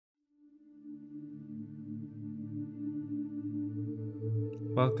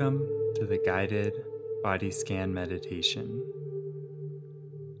Welcome to the guided body scan meditation.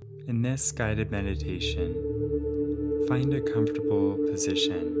 In this guided meditation, find a comfortable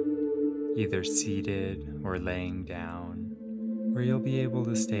position, either seated or laying down, where you'll be able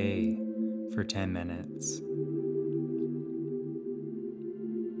to stay for 10 minutes.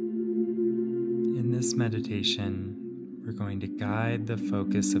 In this meditation, we're going to guide the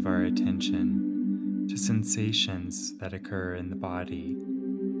focus of our attention to sensations that occur in the body.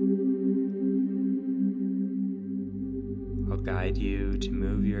 I'll guide you to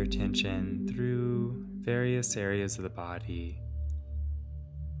move your attention through various areas of the body,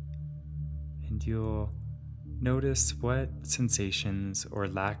 and you'll notice what sensations or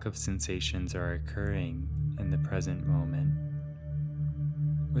lack of sensations are occurring in the present moment,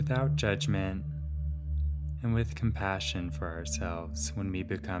 without judgment and with compassion for ourselves when we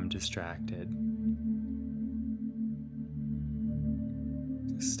become distracted.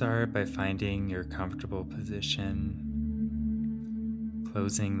 Start by finding your comfortable position,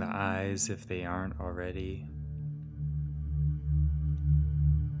 closing the eyes if they aren't already.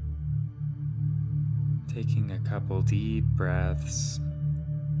 Taking a couple deep breaths.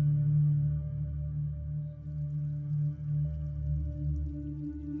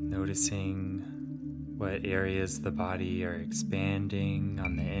 Noticing what areas of the body are expanding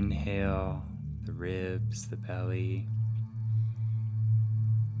on the inhale, the ribs, the belly.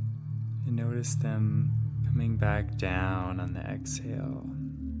 And notice them coming back down on the exhale.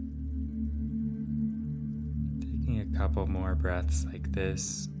 Taking a couple more breaths like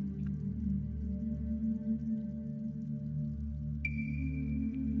this.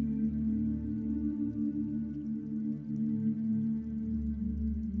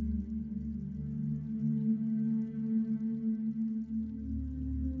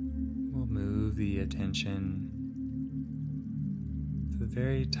 We'll move the attention to the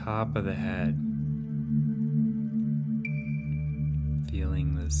very top of the head.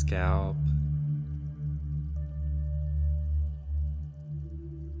 Feeling the scalp,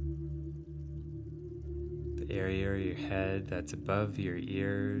 the area of your head that's above your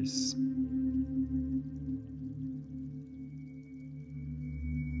ears.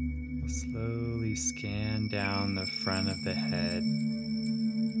 We'll slowly scan down the front of the head,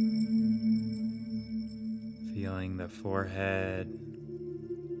 feeling the forehead,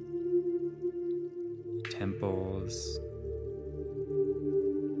 temples,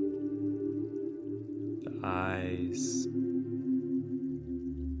 eyes,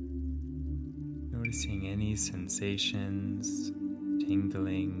 noticing any sensations,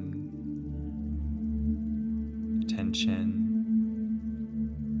 tingling, tension,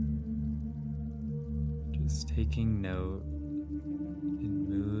 just taking note and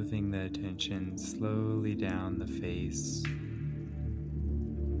moving the attention slowly down the face,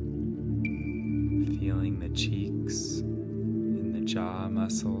 feeling the cheeks and the jaw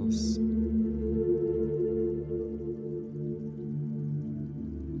muscles.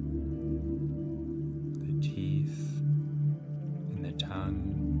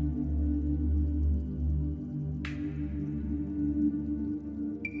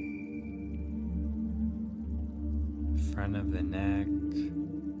 Front of the neck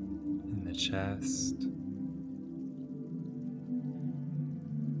and the chest.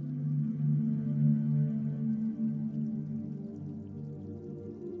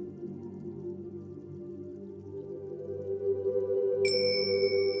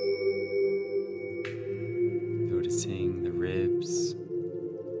 Noticing the ribs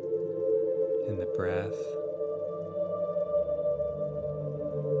and the breath.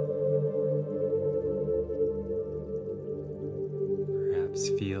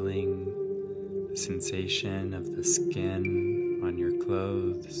 Feeling the sensation of the skin on your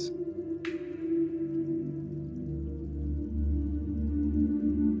clothes.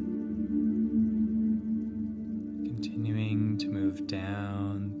 Continuing to move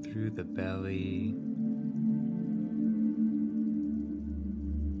down through the belly.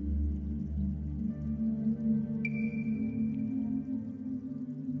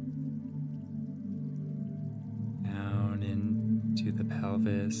 To the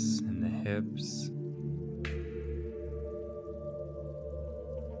pelvis and the hips.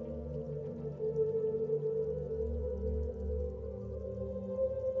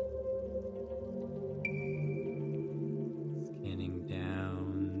 Scanning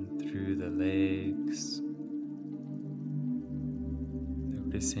down through the legs.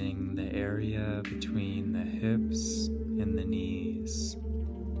 Noticing the area between the hips and the knees.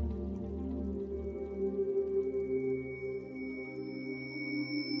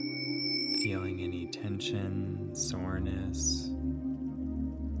 Feeling any tension, soreness,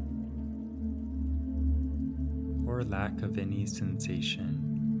 or lack of any sensation.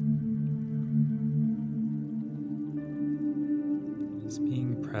 Just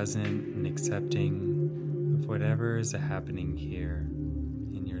being present and accepting of whatever is happening here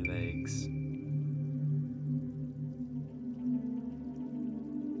in your legs.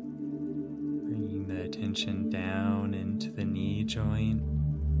 Bringing the attention down into the knee joint.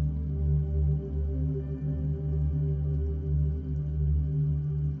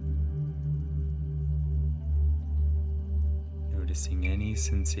 Noticing any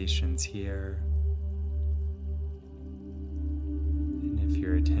sensations here. And if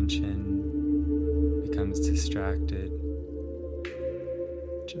your attention becomes distracted,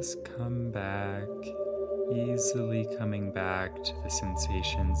 just come back, easily coming back to the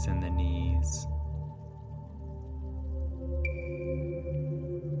sensations in the knees.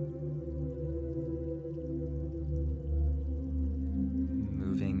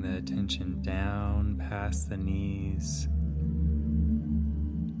 Moving the attention down past the knees,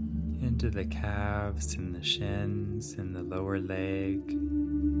 into the calves and the shins and the lower leg,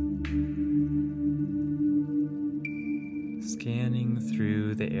 scanning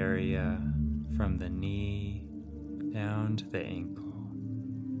through the area from the knee down to the ankle.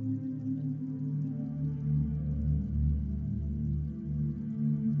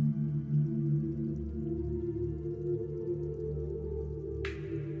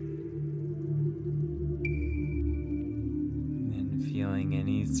 Feeling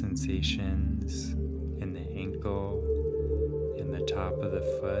any sensations in the ankle, in the top of the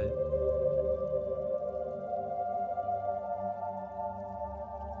foot.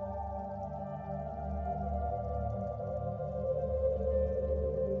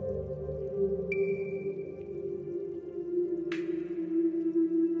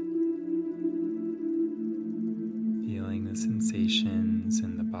 Feeling the sensations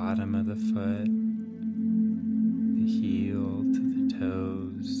in the bottom of the foot, the heel to the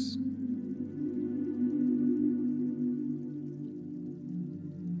toes.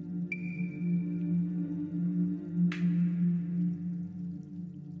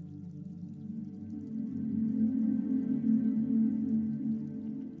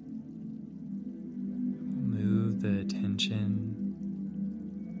 Move the attention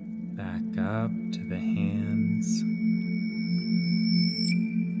back up to the hands,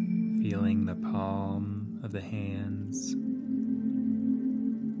 feeling the palm of the hands,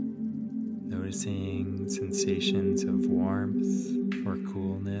 noticing sensations of warmth or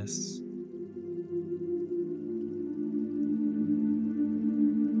coolness.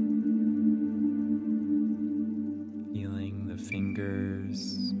 Feeling the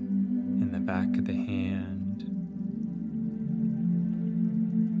fingers in the back of the hand.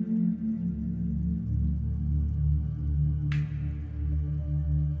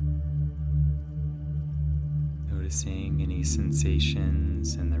 Noticing any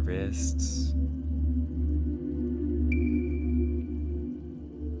sensations in the wrists.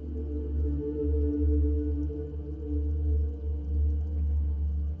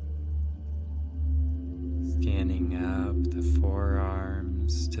 Scanning up the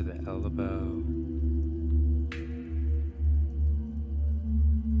forearms to the elbow.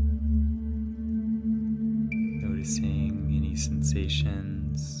 Noticing any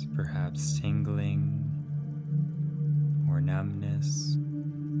sensations, perhaps tingling or numbness.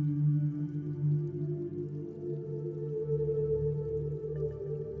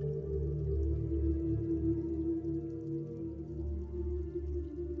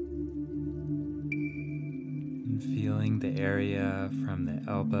 And feeling the area from the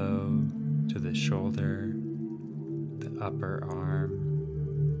elbow to the shoulder, the upper arm.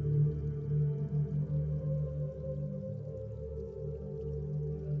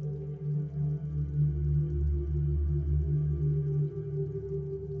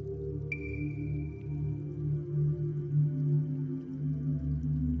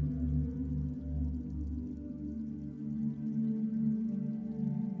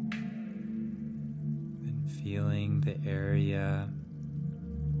 Feeling the area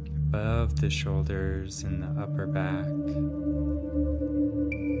above the shoulders and the upper back.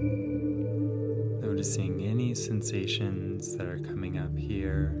 Noticing any sensations that are coming up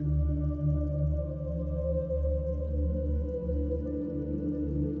here.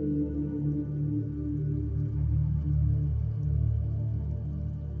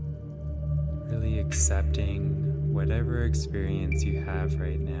 Really accepting whatever experience you have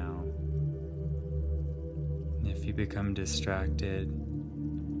right now. If you become distracted,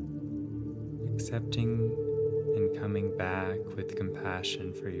 accepting and coming back with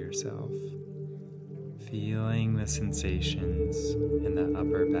compassion for yourself, feeling the sensations in the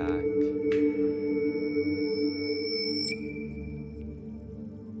upper back.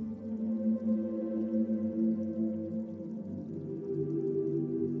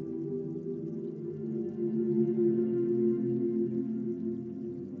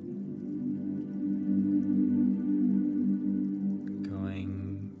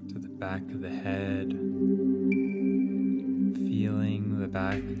 back of the head, feeling the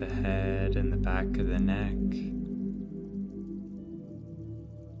back of the head and the back of the neck.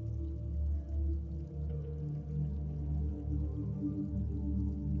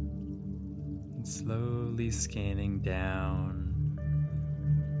 And slowly scanning down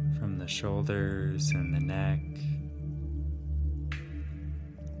from the shoulders and the neck,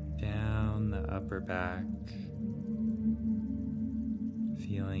 down the upper back,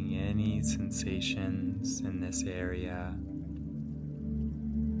 feeling any sensations in this area.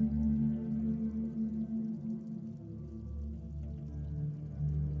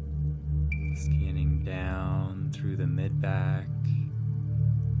 Scanning down through the mid-back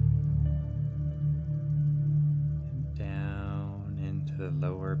and down into the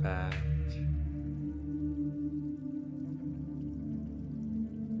lower back.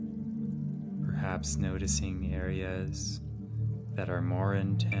 Perhaps noticing areas that are more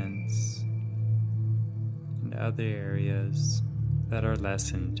intense and other areas that are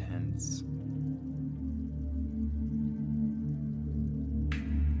less intense.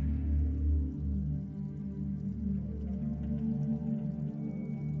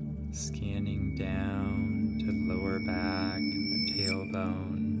 Scanning down to the lower back and the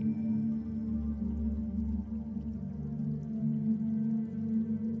tailbone.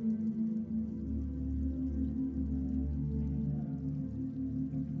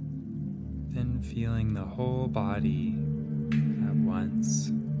 Then feeling the whole body at once,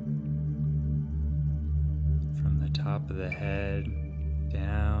 from the top of the head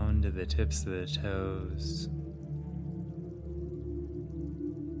down to the tips of the toes.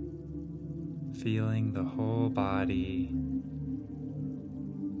 Feeling the whole body,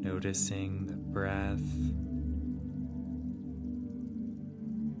 noticing the breath,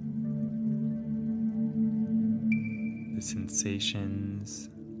 the sensations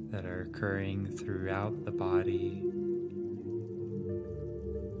that are occurring throughout the body.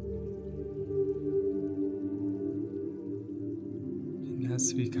 And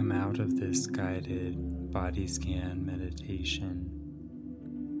as we come out of this guided body scan meditation,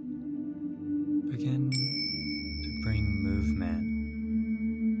 begin to bring movement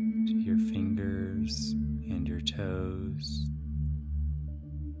to your fingers and your toes,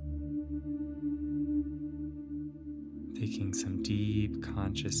 taking some deep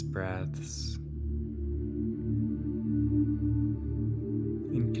conscious breaths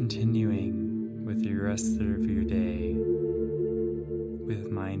and continuing with the rest of your day with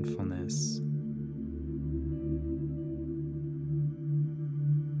mindfulness.